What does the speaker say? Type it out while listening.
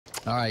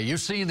All right, you've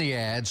seen the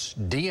ads.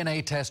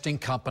 DNA testing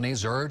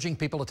companies urging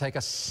people to take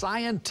a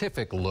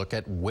scientific look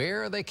at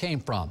where they came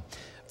from.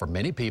 For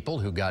many people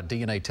who got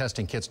DNA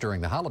testing kits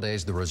during the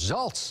holidays, the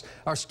results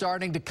are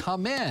starting to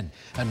come in.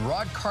 And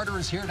Rod Carter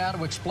is here now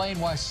to explain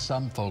why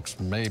some folks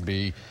may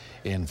be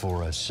in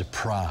for a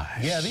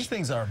surprise. Yeah, these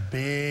things are a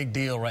big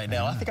deal right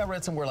now. I think I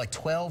read somewhere like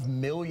 12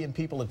 million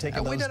people have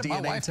taken those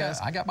DNA tests.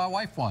 I got my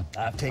wife one.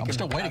 I'm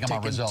still waiting on my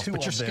results,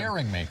 but you're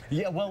scaring me.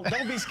 Yeah, well,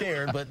 don't be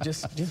scared, but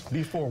just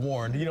be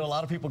forewarned. You know, a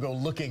lot of people go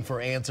looking for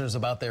answers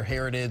about their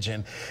heritage,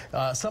 and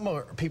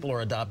people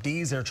are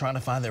adoptees. They're trying to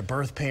find their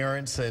birth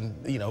parents, and,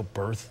 you know,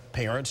 birth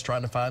parents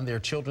trying to find their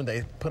children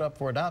they put up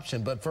for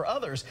adoption. But for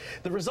others,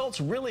 the results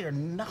really are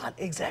not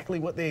exactly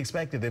what they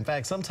expected. In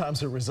fact, sometimes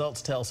the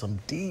results tell some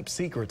deep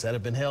secrets that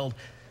have been held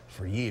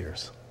for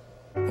years.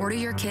 Order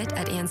your kit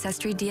at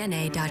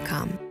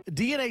AncestryDNA.com.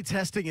 DNA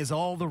testing is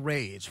all the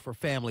rage for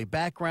family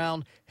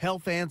background,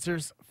 health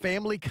answers,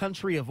 family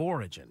country of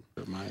origin.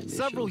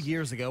 Several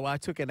years ago, I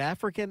took an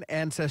African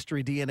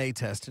ancestry DNA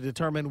test to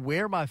determine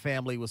where my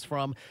family was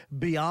from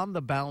beyond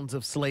the bounds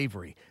of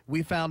slavery.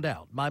 We found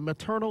out my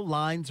maternal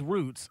line's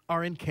roots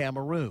are in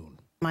Cameroon.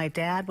 My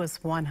dad was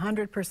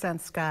 100%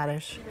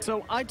 Scottish.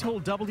 So I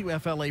told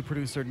WFLA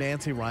producer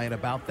Nancy Ryan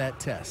about that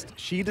test.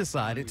 She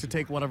decided to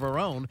take one of her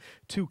own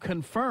to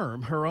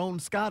confirm her own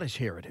Scottish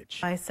heritage.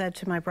 I said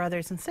to my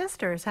brothers and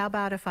sisters, how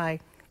about if I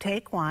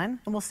take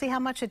one and we'll see how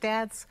much of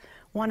Dad's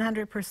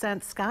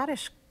 100%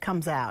 Scottish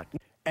comes out.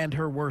 And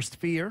her worst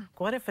fear?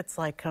 What if it's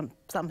like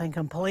something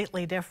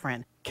completely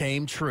different?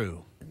 Came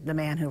true. The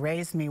man who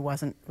raised me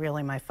wasn't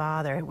really my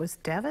father. It was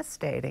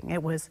devastating.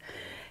 It was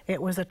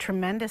a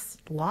tremendous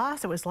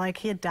loss. It was like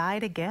he had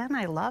died again.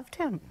 I loved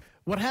him.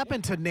 What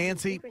happened to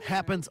Nancy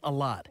happens a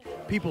lot.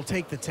 People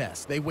take the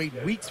test. They wait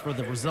weeks for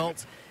the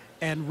results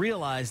and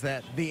realize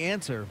that the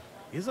answer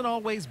isn't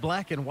always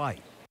black and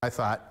white. I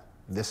thought,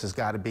 this has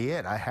got to be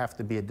it. I have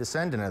to be a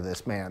descendant of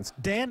this man's.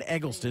 Dan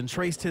Eggleston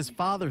traced his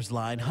father's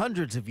line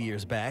hundreds of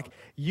years back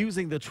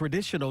using the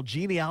traditional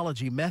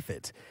genealogy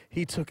methods.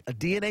 He took a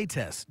DNA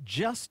test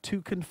just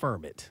to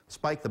confirm it.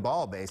 Spiked the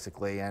ball,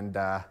 basically, and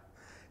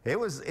it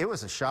was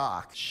a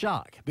shock.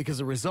 Shock, because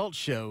the results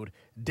showed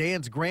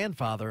Dan's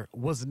grandfather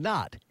was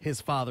not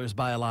his father's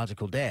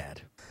biological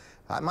dad.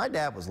 My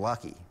dad was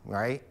lucky,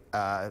 right?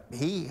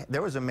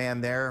 There was a man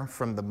there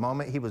from the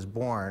moment he was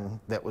born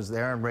that was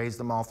there and raised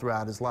him all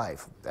throughout his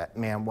life. That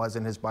man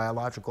wasn't his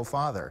biological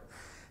father.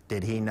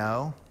 Did he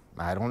know?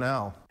 I don't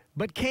know.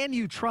 But can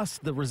you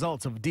trust the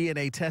results of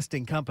DNA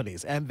testing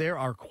companies? And there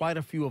are quite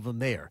a few of them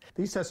there.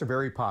 These tests are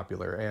very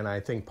popular, and I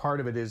think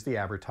part of it is the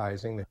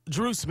advertising.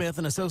 Drew Smith,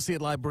 an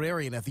associate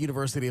librarian at the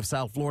University of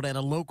South Florida and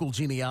a local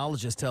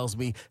genealogist, tells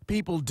me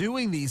people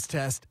doing these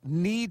tests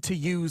need to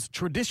use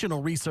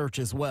traditional research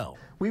as well.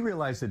 We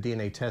realize that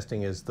DNA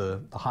testing is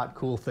the hot,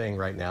 cool thing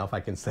right now, if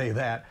I can say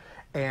that.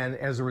 And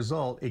as a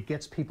result, it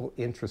gets people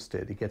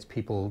interested. It gets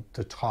people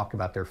to talk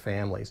about their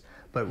families.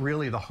 But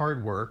really the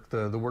hard work,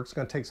 the work's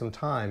going to take some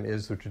time,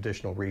 is the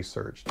traditional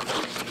research.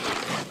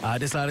 I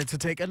decided to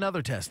take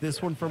another test,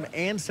 this one from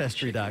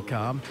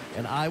Ancestry.com,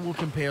 and I will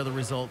compare the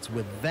results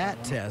with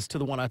that test to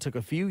the one I took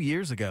a few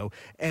years ago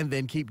and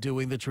then keep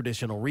doing the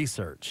traditional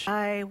research.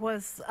 I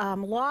was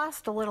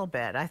lost a little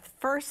bit. I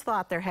first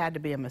thought there had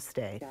to be a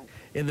mistake.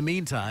 In the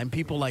meantime,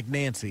 people like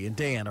Nancy and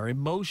Dan are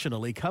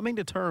emotionally coming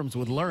to terms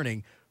with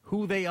learning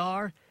who they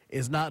are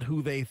is not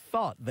who they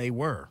thought they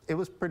were. It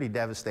was pretty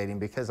devastating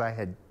because I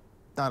had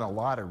done a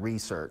lot of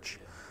research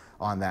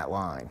on that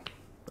line.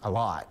 A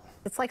lot.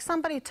 It's like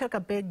somebody took a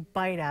big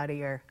bite out of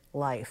your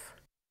life.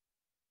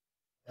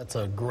 That's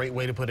a great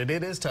way to put it.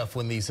 It is tough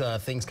when these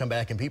things come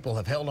back and people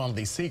have held on to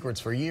these secrets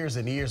for years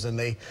and years, and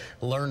they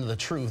learn the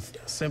truth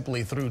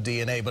simply through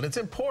DNA. But it's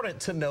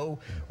important to know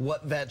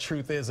what that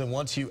truth is, and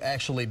once you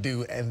actually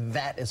do, and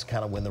that is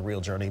kind of when the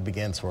real journey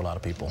begins for a lot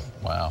of people.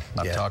 Wow.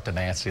 I've talked to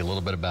Nancy a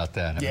little bit about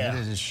that. I mean,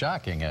 it is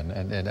shocking,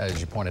 and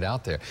as you pointed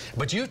out there.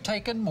 But you've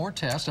taken more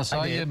tests. I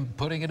saw you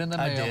putting it in the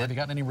mail. Have you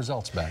gotten any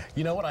results back?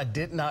 You know what? I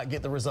did not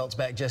get the results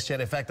back just yet.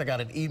 In fact, I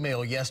got an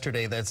email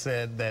yesterday that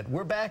said that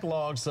we're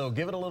backlogged, so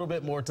give it a little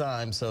bit more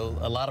time. So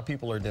a lot of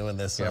people are doing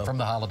this. So. Yeah, from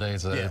the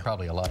holidays,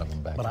 probably a lot of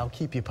them back. But I'll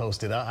keep you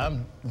posted.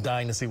 I'm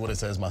dying to see what it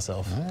says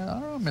myself. I don't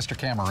know, Mr.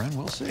 Cameroon,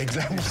 we'll see.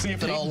 Exactly. We'll see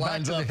if it all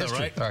lines up,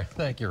 right? All right.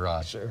 Thank you,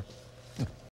 Rod. Sure.